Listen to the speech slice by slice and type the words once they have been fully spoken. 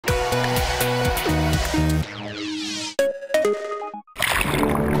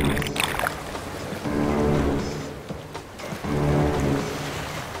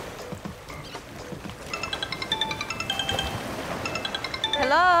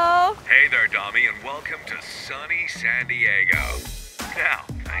Hello! Hey there, Domi, and welcome to sunny San Diego. Now,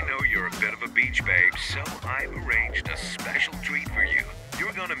 I know you're a bit of a beach babe, so I've arranged a special treat for you.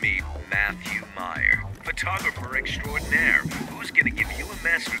 You're gonna meet Matthew Meier, photographer extraordinaire, who's gonna give you a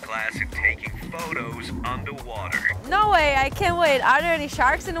masterclass in taking photos underwater. No way, I can't wait. Are there any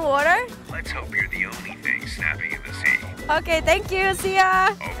sharks in the water? Let's hope you're the only thing snapping in the sea. Okay, thank you. See ya!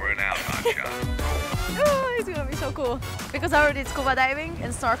 Over and out, hotshot. Oh, it's gonna be so cool. Because I already did scuba diving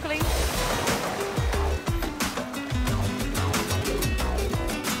and snorkeling.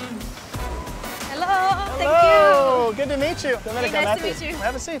 Hello, thank you. Good to meet you. Dominika, Hey, nice to Matthew. meet you.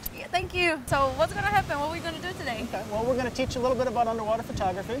 Have a seat. Yeah, thank you. So what's gonna happen? What are we gonna do today? Okay. Well, we're going to teach you a little bit about underwater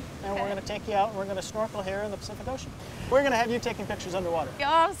photography, and Okay. we're going to take you out and we're going to snorkel here in the Pacific Ocean. We're going to have you taking pictures underwater.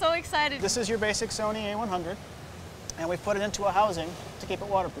 Yeah, I'm so excited. This is your basic Sony A100, and we've put it into a housing to keep it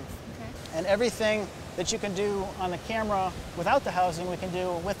waterproof. Okay. And everything that you can do on the camera without the housing, we can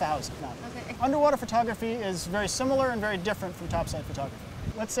do with the housing. Now, Okay. underwater photography is very similar and very different from topside photography.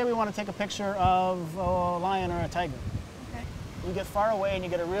 Let's say we want to take a picture of a lion or a tiger. Okay. You get far away and you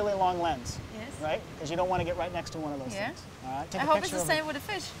get a really long lens, Yes. right? Because you don't want to get right next to one of those Yeah. things. All right. Take I a hope it's picture the of same with the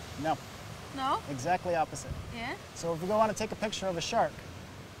fish. No, No? exactly opposite. Yeah? So if we want to take a picture of a shark,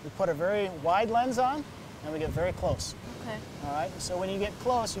 we put a very wide lens on and we get very close. Okay. All right. So when you get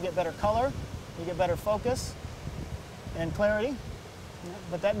close, you get better color, you get better focus and clarity.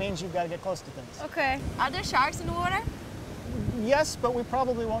 But that means you've got to get close to things. Okay. Are there sharks in the water? Yes, but we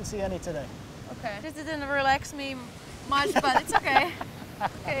probably won't see any today. Okay. This didn't relax me much, but it's okay.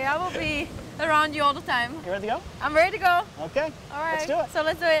 Okay, I will be around you all the time. You ready to go? I'm ready to go. Okay. All right. Let's do it. So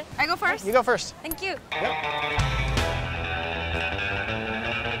let's do it. I go first? You go first. Thank you. Yep.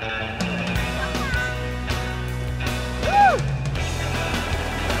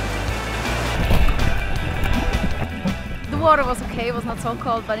 The water was okay, it was not so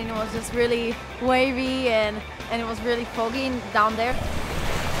cold, but it was just really wavy and it was really foggy down there.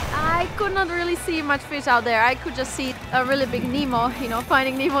 I could not really see much fish out there. I could just see a really big Nemo. You know,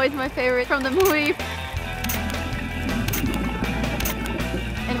 Finding Nemo is my favorite from the movie.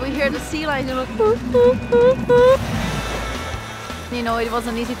 And we hear the sea lions, you know, you know, it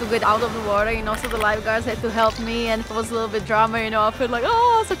wasn't easy to get out of the water, you know, so the lifeguards had to help me, and it was a little bit drama, you know. I felt like,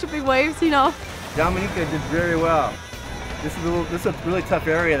 oh, such a big waves, you know. Dominika did very well. This is a really tough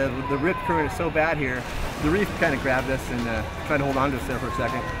area. The rip current is so bad here. The reef kind of grabbed us and tried to hold on to us there for a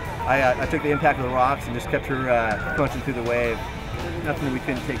second. I took the impact of the rocks and just kept her punching through the wave. Nothing that we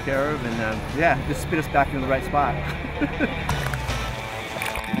couldn't take care of, and yeah, just spit us back into the right spot.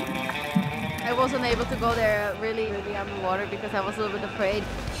 I wasn't able to go there really underwater because I was a little bit afraid,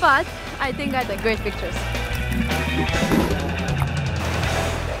 but I think I took great pictures.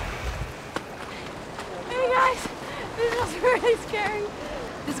 Hey guys, this was really scary.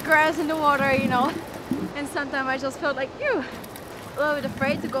 This grass in the water, you know, and sometimes I just felt like a little bit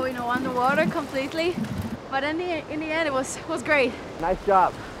afraid to go, you know, underwater completely. But in the end, it was great. Nice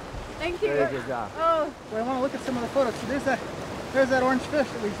job. Thank you. Very good job. Oh. Well, I want to look at some of the photos. So there's that orange fish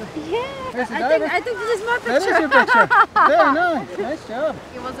that we see. Yeah, There's the I diver. think this is my picture. That is your picture. Very nice. Nice job.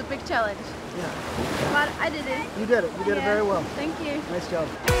 It was a big challenge, Yeah. but I did it. You did it. You did it very well. Thank you. Nice job.